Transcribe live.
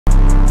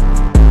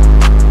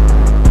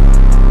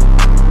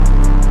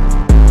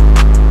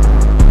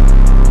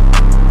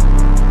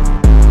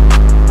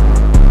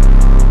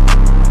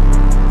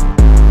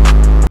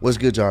What's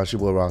good, y'all? It's your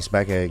boy Ross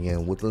back at it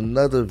again with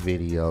another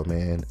video,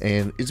 man.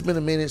 And it's been a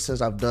minute since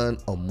I've done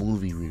a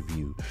movie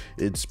review.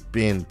 It's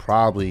been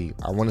probably,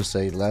 I want to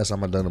say the last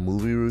time I done a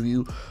movie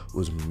review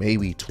was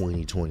maybe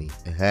 2020.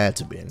 It had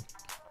to been.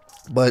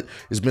 But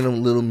it's been a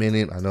little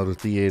minute. I know the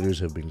theaters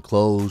have been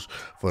closed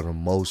for the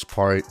most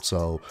part,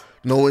 so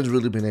no one's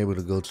really been able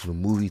to go to the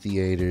movie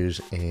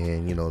theaters,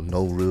 and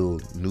no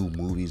real new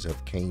movies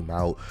have came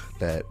out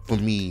that for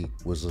me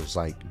was just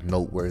like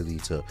noteworthy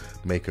to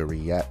make a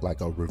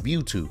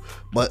review to.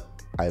 But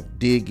I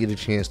did get a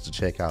chance to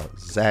check out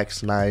Zack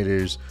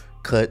Snyder's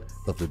cut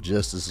of the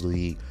Justice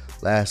League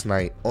last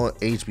night on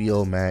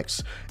HBO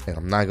Max, and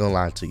I'm not gonna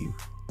lie to you,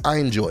 I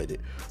enjoyed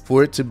it.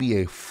 For it to be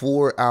a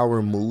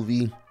 4-hour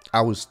movie, I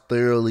was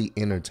thoroughly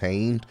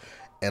entertained,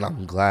 and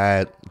I'm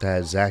glad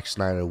that Zack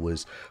Snyder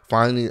was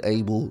finally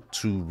able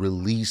to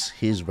release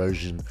his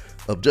version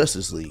of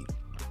Justice League.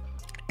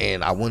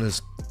 And I want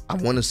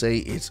to say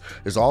it's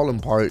all in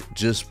part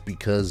just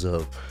because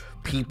of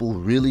people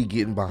really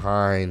getting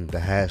behind the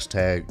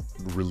hashtag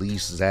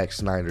release Zack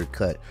Snyder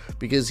cut,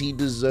 because he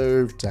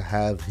deserved to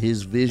have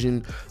his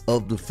vision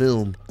of the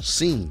film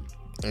seen.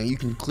 And you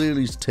can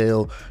clearly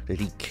tell that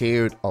he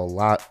cared a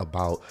lot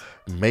about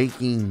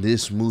making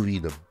this movie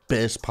the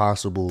best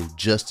possible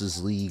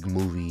Justice League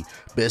movie,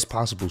 best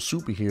possible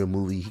superhero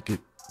movie he could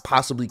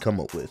possibly come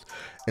up with.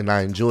 And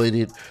I enjoyed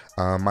it.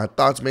 My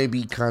thoughts may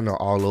be kind of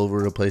all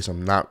over the place.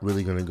 I'm not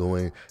really going to go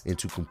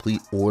into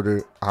complete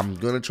order. I'm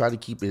going to try to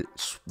keep it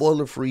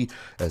spoiler free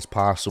as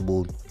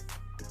possible,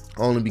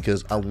 only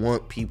because I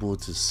want people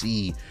to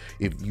see,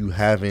 if you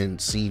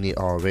haven't seen it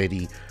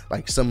already,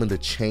 like some of the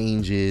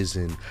changes,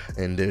 and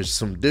there's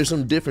some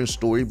different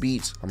story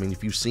beats. I mean,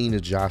 if you've seen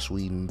the Joss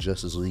Whedon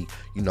Justice League,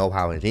 you know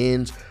how it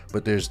ends,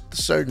 but there's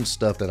certain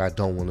stuff that I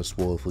don't want to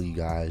spoil for you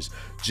guys,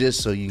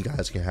 just so you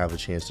guys can have a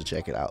chance to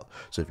check it out.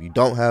 So if you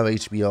don't have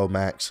HBO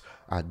Max,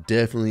 I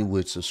definitely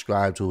would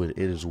subscribe to it.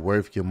 It is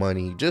worth your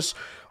money. Just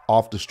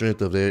off the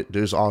strength of it,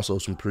 there's also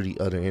some pretty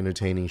other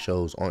entertaining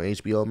shows on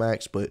HBO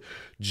Max, but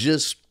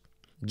just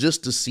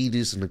to see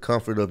this in the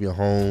comfort of your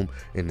home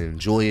and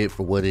enjoy it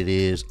for what it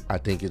is, I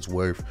think it's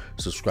worth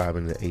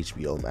subscribing to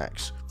HBO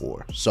Max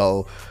for.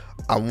 So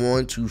I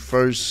want to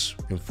first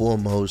and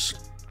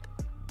foremost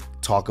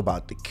talk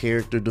about the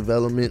character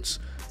developments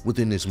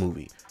within this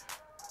movie.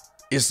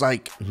 It's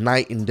like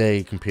night and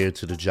day compared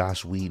to the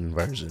Joss Whedon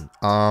version.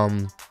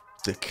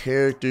 The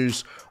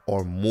characters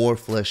are more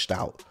fleshed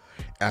out.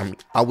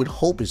 I would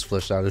hope it's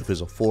fleshed out if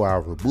it's a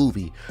 4-hour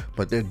movie,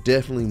 but they're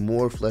definitely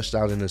more fleshed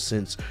out in a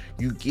sense.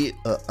 You get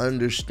an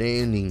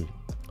understanding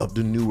of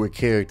the newer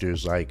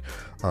characters, like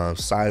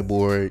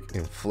Cyborg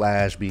and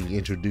Flash being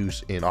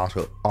introduced, and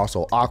also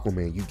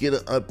Aquaman. You get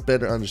a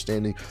better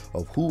understanding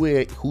of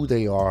who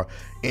they are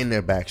and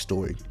their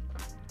backstory.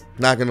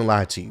 Not gonna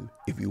lie to you,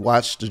 if you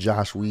watch the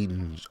Joss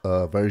Whedon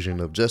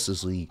version of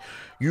Justice League,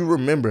 you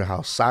remember how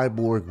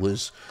Cyborg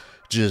was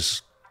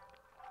just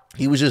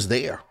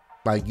there.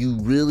 Like, you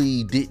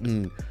really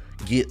didn't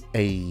get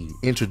a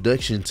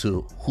introduction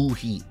to who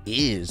he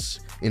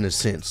is, in a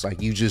sense.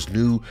 Like, you just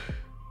knew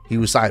he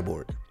was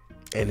Cyborg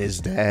and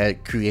his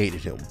dad created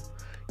him.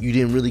 You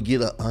didn't really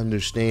get an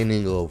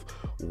understanding of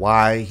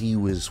why he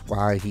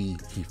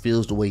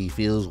feels the way he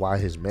feels, why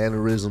his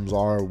mannerisms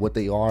are what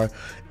they are.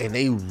 And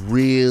they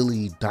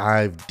really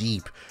dive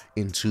deep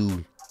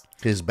into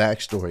his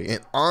backstory. And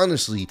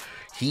honestly,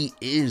 he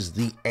is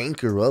the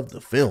anchor of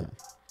the film.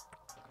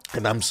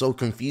 And I'm so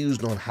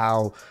confused on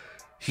how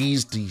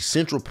he's the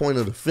central point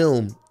of the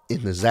film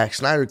in the Zack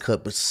Snyder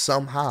cut, but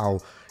somehow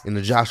in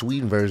the Joss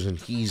Whedon version,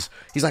 he's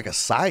like a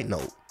side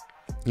note.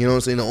 You know what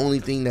I'm saying? The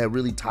only thing that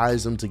really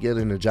ties them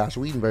together in the Joss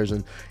Whedon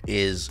version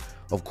is,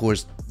 of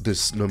course,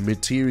 the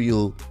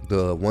material,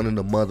 one of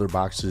the mother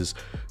boxes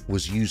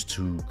was used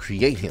to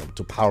create him,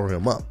 to power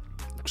him up.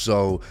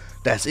 So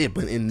that's it.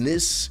 But in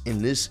this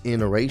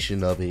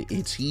iteration of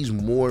it, he's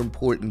more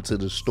important to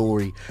the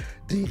story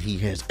than he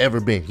has ever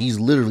been. He's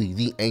literally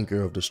the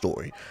anchor of the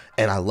story,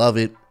 and I love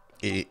it.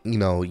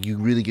 You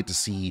really get to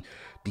see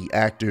the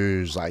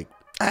actors, like,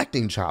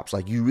 acting chops.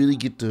 Like, you really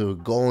get to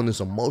go on this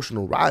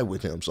emotional ride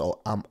with him.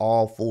 So I'm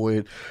all for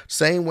it.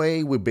 Same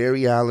way with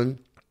Barry Allen,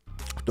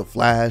 the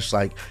Flash.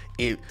 Like,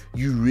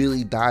 you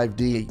really dive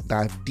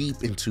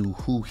deep into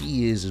who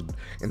he is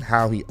and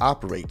how he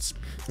operates.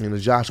 In the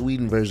Joss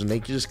Whedon version,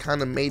 they just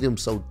kind of made him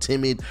so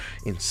timid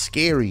and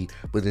scary,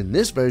 but in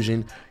this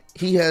version,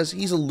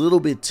 he's a little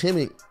bit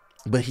timid,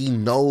 but he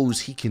knows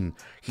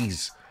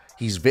he's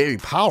very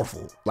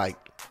powerful. Like,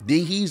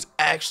 he's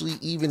actually,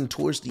 even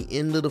towards the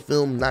end of the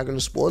film, not going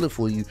to spoil it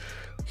for you,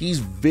 he's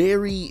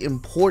very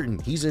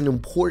important. He's an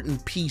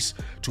important piece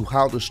to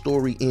how the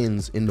story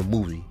ends in the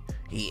movie.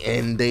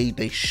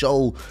 They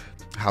show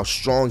how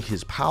strong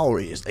his power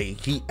is.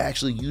 He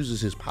actually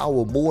uses his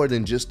power more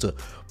than just to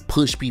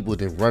push people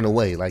then run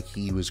away, like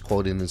he was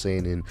quoted and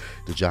saying in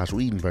the Joss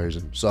Whedon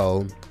version.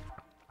 So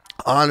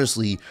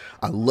honestly,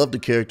 I love the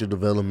character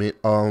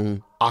development.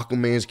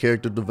 Aquaman's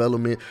character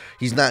development.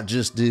 He's not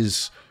just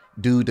this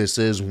dude that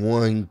says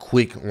one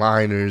quick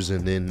liners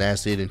and then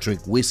that's it and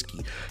drink whiskey.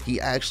 He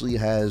actually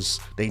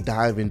they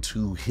dive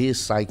into his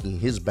psyche,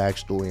 his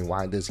backstory, and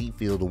why does he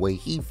feel the way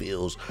he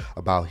feels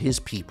about his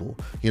people.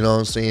 You know what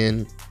I'm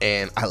saying?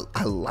 And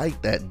I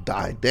like that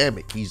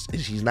dynamic.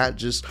 He's not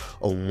just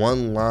a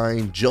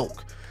one-line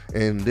joke.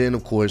 And then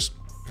of course,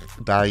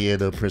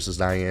 Diana, Princess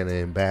Diana,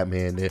 and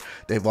Batman,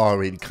 they've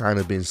already kind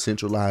of been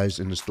centralized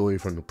in the story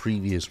from the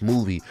previous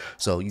movie,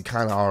 so you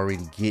kind of already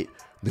get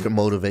their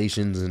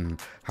motivations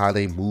and how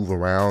they move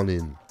around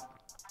and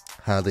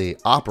how they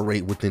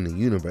operate within the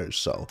universe.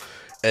 So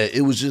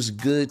it was just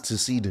good to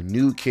see the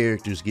new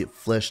characters get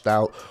fleshed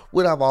out.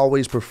 What I've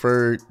always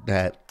preferred,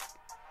 that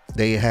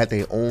they had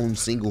their own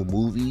single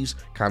movies,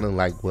 kind of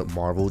like what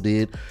Marvel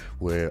did,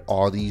 where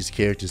all these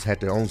characters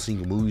had their own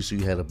single movies, so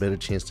you had a better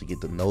chance to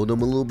get to know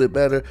them a little bit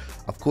better.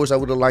 Of course, I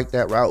would have liked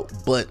that route,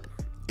 but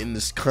in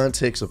this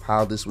context of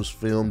how this was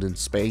filmed and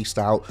spaced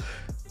out,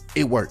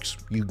 it works.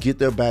 You get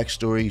their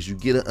backstories, you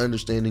get an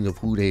understanding of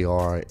who they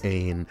are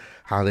and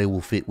how they will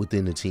fit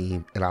within the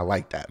team, and I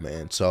like that,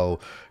 man. So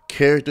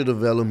character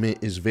development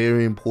is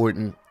very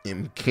important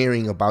in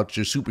caring about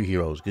your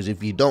superheroes, because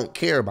if you don't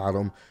care about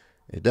them,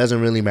 it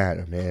doesn't really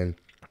matter, man.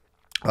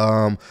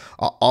 I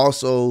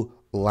also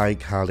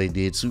like how they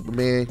did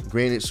Superman.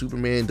 Granted,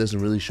 Superman doesn't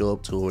really show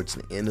up towards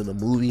the end of the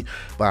movie,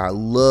 but I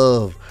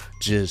love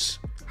just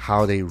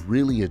how they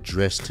really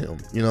addressed him.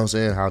 You know what I'm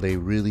saying? How they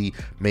really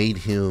made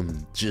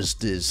him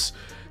just this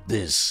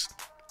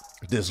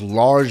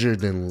larger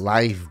than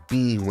life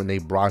being when they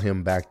brought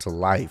him back to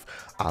life.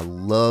 I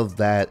love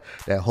that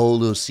whole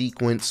little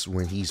sequence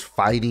when he's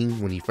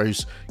fighting, when he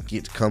first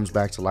comes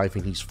back to life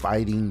and he's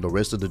fighting the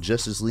rest of the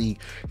Justice League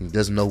and he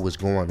doesn't know what's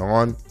going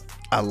on.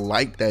 I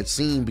like that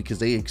scene because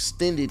they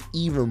extended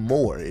even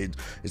more.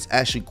 It's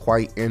actually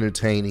quite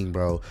entertaining,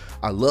 bro.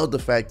 I love the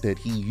fact that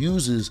he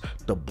uses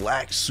the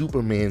black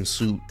Superman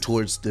suit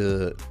towards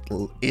the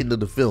end of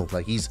the film.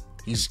 Like he's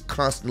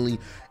constantly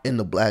in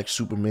the black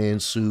Superman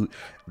suit.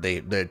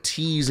 They're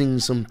teasing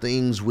some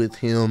things with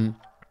him.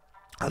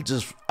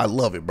 I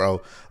love it,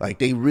 bro. Like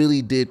they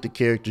really did the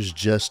characters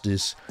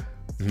justice,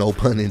 no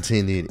pun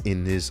intended,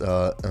 in this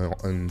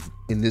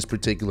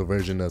particular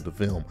version of the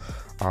film.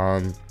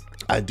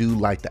 I do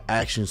like the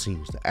action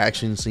scenes. The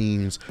action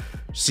scenes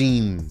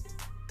seem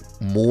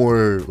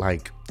more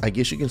like, I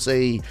guess you can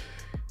say,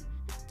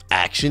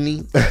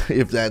 actiony,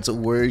 if that's a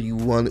word we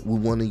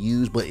want to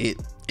use. But it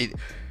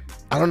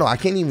I don't know, I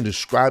can't even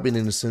describe it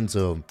in the sense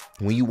of,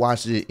 when you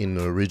watched it in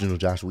the original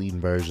Joss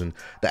Whedon version,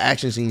 the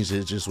action scenes,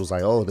 it just was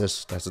like, oh,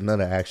 that's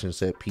another action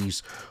set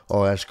piece.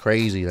 Oh, that's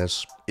crazy.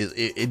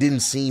 It didn't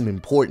seem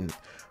important.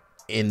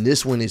 In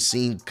this one, it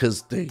seemed,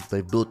 because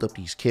they built up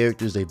these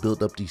characters, they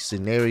built up these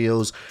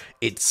scenarios,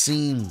 it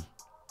seemed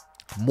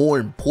more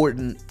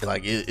important.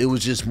 Like it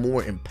was just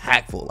more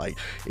impactful. Like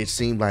it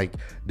seemed like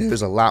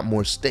there's a lot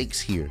more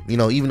stakes here, you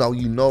know, even though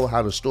you know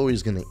how the story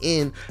is going to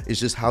end. It's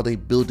just how they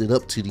build it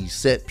up to these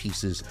set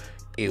pieces.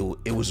 It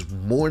was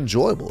more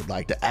enjoyable.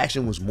 Like the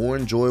action was more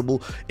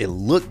enjoyable. It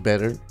looked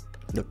better.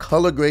 The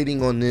color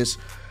grading on this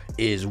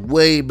is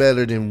way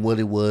better than what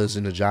it was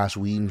in the Joss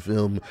Whedon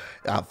film.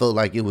 I felt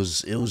like it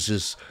was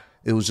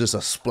just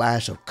a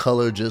splash of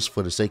color just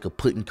for the sake of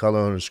putting color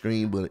on the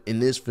screen. But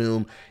in this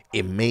film,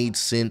 it made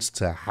sense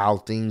to how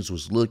things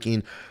was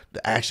looking.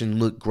 The action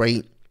looked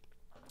great.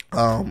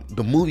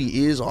 The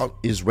movie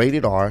is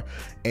rated R,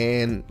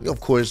 and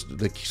of course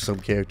some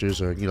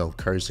characters are, you know,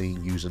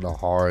 cursing, using the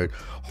hard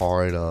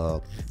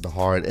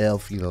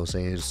F, you know,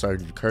 saying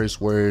certain curse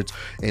words,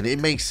 and it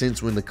makes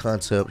sense when the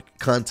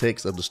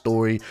context of the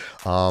story.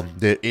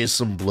 There is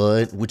some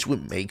blood, which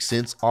would make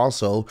sense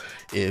also.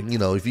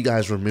 If you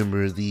guys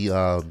remember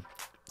the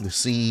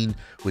scene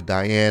with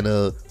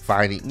Diana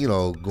fighting, you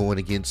know, going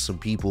against some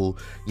people,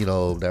 you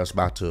know, that was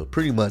about to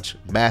pretty much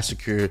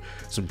massacre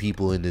some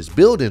people in this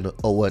building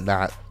or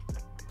whatnot,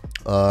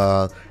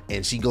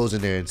 and she goes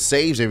in there and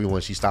saves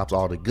everyone. She stops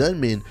all the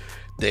gunmen.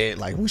 Then,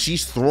 like, when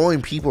she's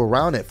throwing people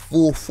around at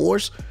full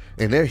force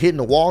and they're hitting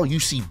the wall,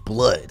 you see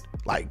blood,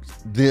 like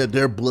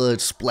their blood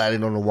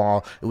splatting on the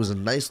wall. It was a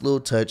nice little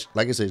touch.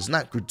 Like I said, it's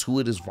not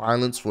gratuitous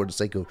violence for the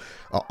sake of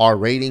R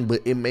rating,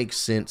 but it makes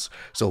sense.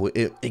 So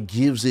it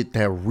gives it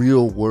that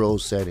real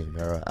world setting.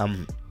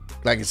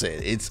 Like I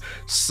said, it's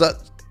such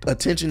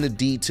attention to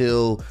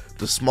detail.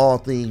 The small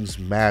things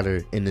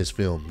matter in this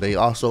film. They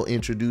also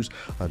introduce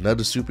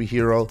another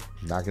superhero.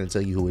 I'm not going to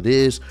tell you who it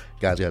is. You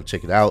guys got to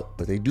check it out.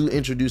 But they do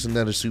introduce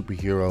another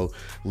superhero,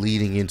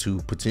 leading into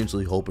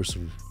potentially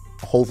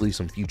hopefully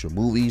some future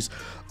movies.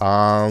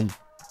 And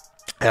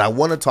I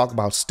want to talk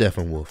about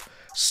Steppenwolf.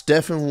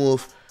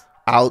 Steppenwolf,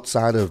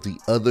 outside of the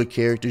other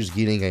characters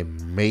getting a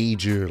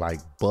major like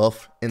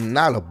buff, and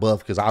not a buff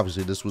because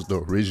obviously this was the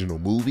original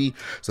movie,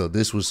 so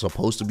this was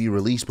supposed to be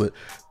released, but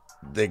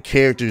the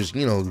characters,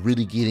 you know,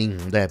 really getting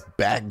that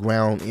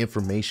background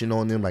information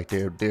on them, like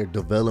their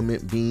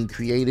development being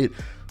created.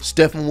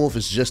 Steppenwolf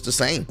is just the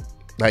same.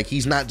 Like,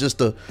 he's not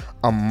just a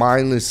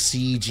mindless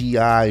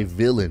CGI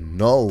villain.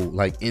 No,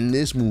 like in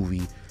this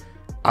movie,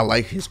 I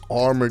like his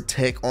armor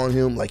tech on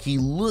him. Like, he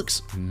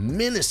looks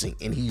menacing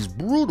and he's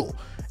brutal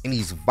and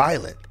he's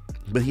violent,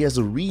 but he has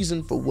a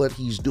reason for what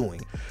he's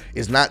doing.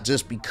 It's not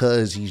just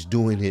because he's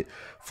doing it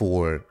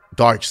for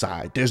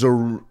Darkseid. There's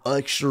a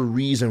extra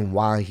reason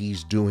why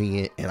he's doing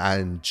it, and I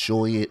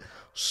enjoy it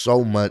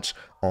so much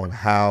on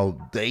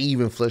how they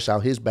even flesh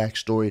out his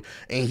backstory.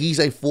 And he's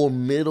a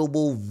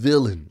formidable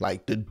villain.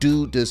 Like, the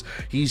dude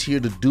he's here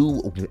to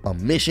do a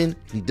mission.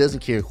 He doesn't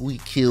care who he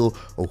kills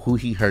or who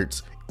he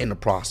hurts in the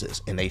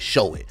process, and they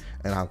show it,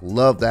 and I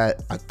love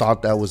that. I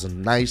thought that was a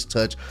nice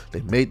touch.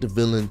 They made the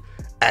villain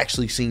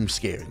actually seem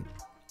scary.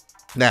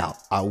 Now,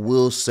 I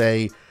will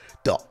say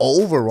the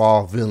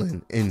overall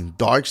villain in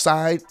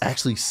Darkseid,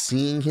 actually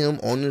seeing him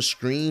on the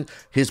screen,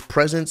 his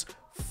presence,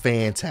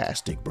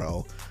 fantastic,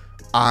 bro.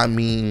 I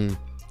mean,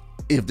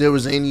 if there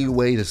was any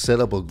way to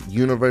set up a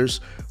universe,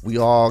 we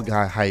all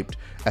got hyped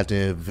at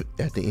the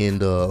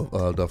end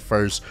of the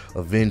first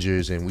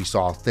Avengers, and we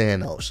saw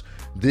Thanos.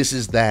 This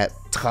is that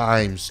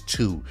times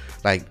 2.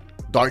 Like,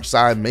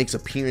 Darkseid makes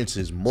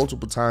appearances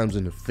multiple times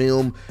in the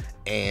film,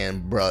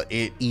 and bruh,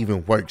 it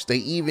even works. They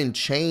even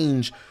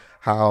change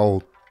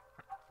how,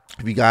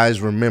 if you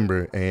guys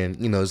remember, and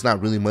you know, it's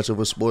not really much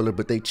of a spoiler,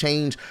 but they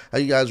change how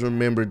you guys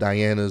remember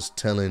Diana's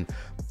telling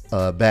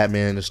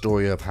Batman the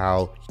story of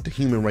how the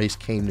human race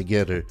came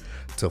together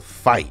to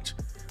fight.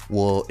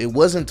 Well, it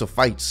wasn't to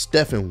fight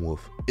Steppenwolf.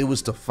 It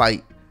was to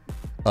fight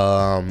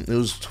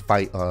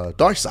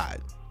Darkseid.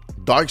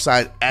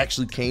 Darkseid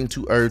actually came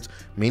to Earth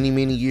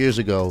many years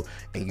ago,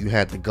 and you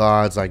had the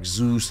gods like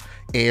Zeus,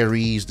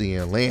 Ares, the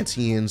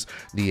Atlanteans,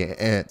 the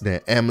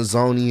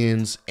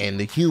Amazonians, and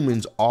the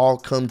humans all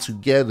come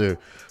together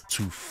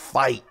to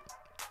fight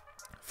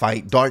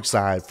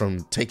Darkseid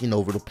from taking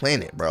over the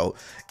planet, bro.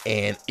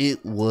 And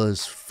it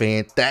was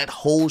that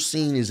whole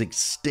scene is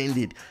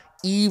extended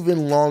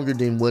even longer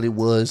than what it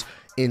was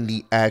in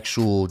the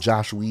actual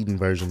Joss Whedon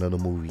version of the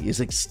movie. It's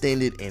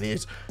extended, and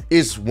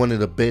it's one of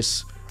the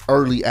best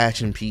early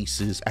action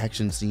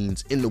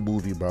scenes in the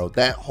movie, bro.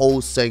 That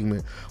whole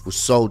segment was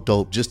so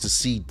dope, just to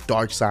see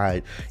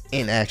Darkseid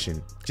in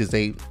action, because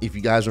if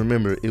you guys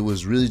remember, it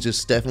was really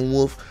just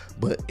Steppenwolf,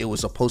 but it was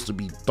supposed to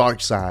be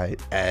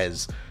Darkseid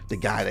as the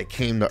guy that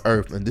came to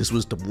Earth, and this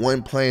was the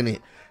one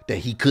planet that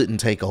he couldn't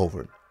take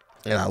over.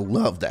 And I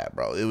love that,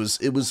 bro. It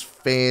was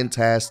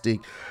fantastic.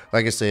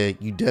 Like I said,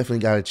 you definitely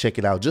got to check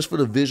it out just for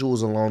the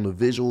visuals alone. The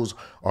visuals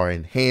are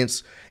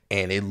enhanced,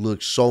 and it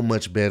looks so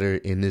much better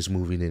in this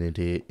movie than it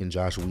did in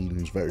Joss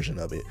Whedon's version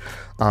of it.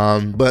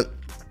 But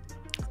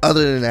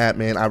other than that,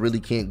 man, I really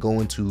can't go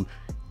into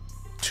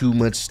too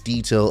much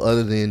detail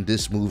other than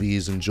this movie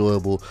is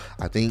enjoyable.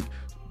 I think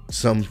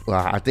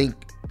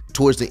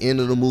towards the end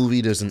of the movie,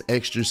 there's an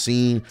extra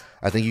scene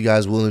I think you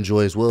guys will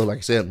enjoy as well. Like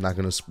I said, I'm not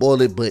going to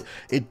spoil it, but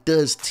it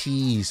does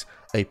tease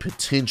a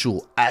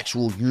potential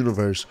actual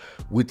universe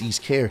with these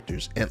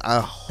characters, and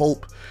I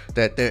hope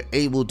that they're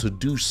able to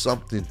do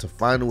something to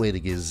find a way to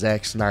get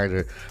Zack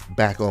Snyder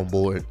back on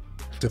board,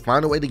 to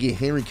find a way to get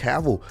Henry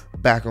Cavill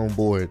back on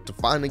board, to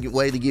find a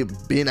way to get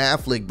Ben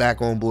Affleck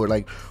back on board.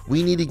 Like,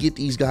 we need to get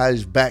these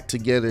guys back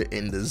together,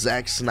 and the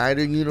Zack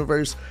Snyder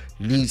universe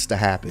needs to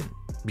happen,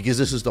 because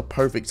this is the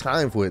perfect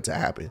time for it to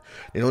happen.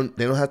 They don't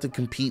have to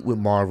compete with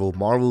Marvel.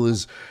 Marvel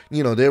is,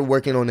 you know, they're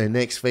working on their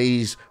next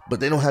phase, but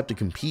they don't have to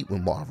compete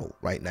with Marvel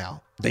right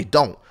now. They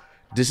don't.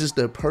 This is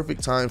the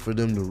perfect time for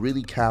them to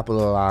really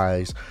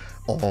capitalize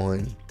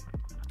on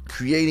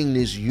creating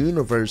this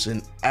universe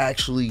and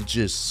actually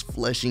just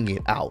fleshing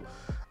it out.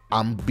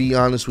 I'm be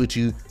honest with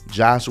you,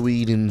 Joss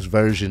Whedon's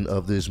version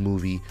of this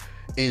movie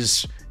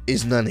is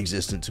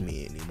non-existent to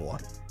me anymore.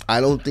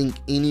 I don't think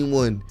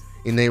anyone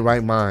in their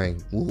right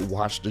mind will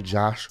watch the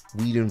Joss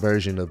Whedon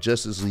version of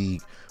Justice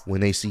League when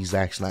they see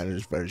Zack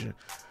Snyder's version.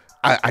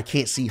 I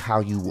can't see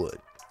how you would.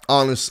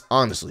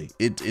 Honestly,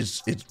 it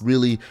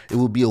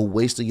will be a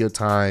waste of your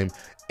time,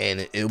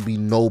 and it'll be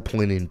no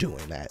point in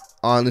doing that.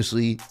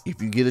 Honestly,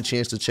 if you get a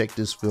chance to check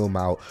this film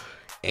out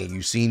and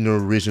you've seen the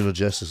original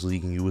Justice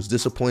League and you was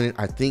disappointed,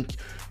 I think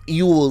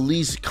you will at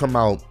least come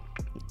out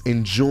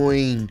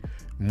enjoying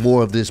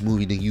more of this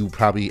movie than you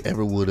probably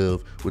ever would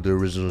have with the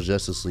original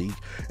Justice League.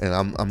 And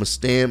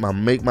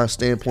I'm make my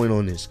standpoint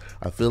on this.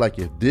 I feel like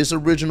if this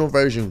original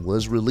version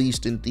was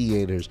released in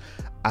theaters,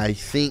 I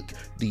think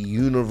the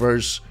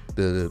universe,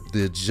 the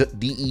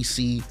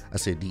DEC, I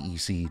said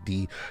DEC,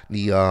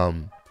 the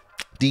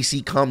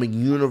DC comic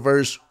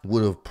universe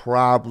would have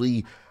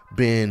probably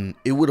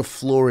it would have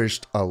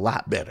flourished a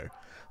lot better,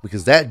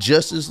 because that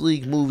Justice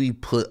League movie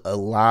put a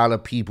lot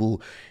of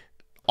people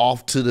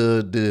off to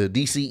the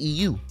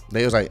DCEU.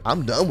 They was like,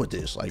 I'm done with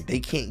this. Like, they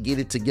can't get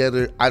it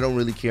together. I don't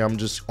really care. I'm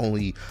just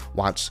only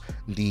watch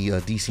the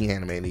DC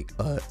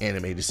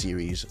animated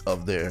series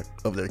of their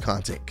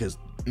content, because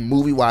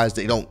movie wise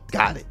they don't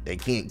got it. They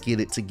can't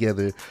get it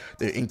together.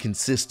 They're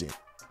inconsistent.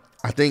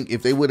 I think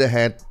if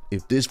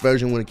this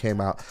version would have came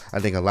out, I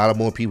think a lot of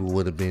more people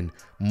would have been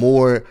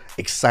more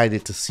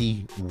excited to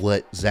see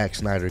what Zack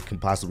Snyder can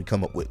possibly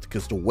come up with,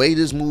 because the way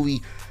this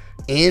movie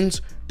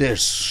ends,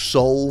 there's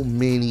so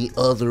many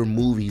other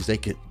movies they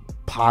could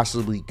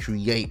possibly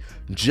create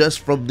just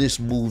from this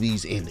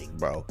movie's ending,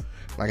 bro.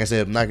 Like I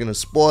said, I'm not gonna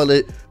spoil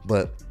it,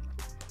 but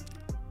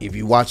if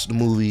you watch the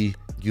movie,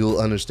 you'll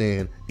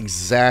understand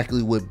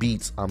exactly what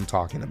beats I'm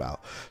talking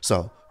about.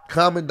 So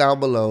comment down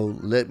below,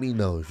 let me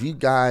know if you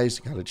guys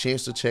got a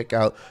chance to check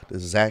out the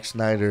Zack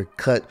Snyder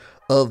cut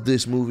of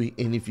this movie,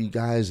 and if you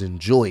guys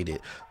enjoyed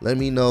it, let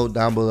me know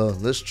down below.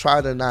 Let's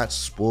try to not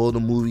spoil the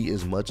movie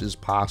as much as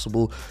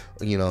possible.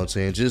 You know what I'm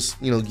saying?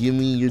 Just, give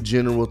me your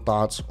general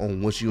thoughts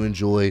on what you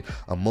enjoyed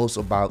most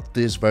about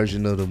this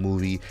version of the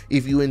movie,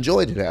 if you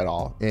enjoyed it at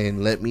all,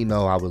 and let me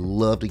know. I would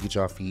love to get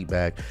y'all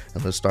feedback,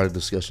 and let's start a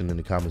discussion in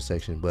the comment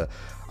section. But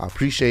I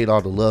appreciate all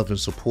the love and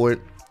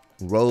support.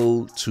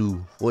 Road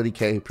to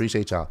 40K.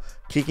 Appreciate y'all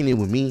kicking it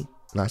with me,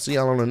 and I'll see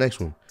y'all on the next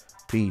one.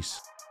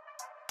 Peace.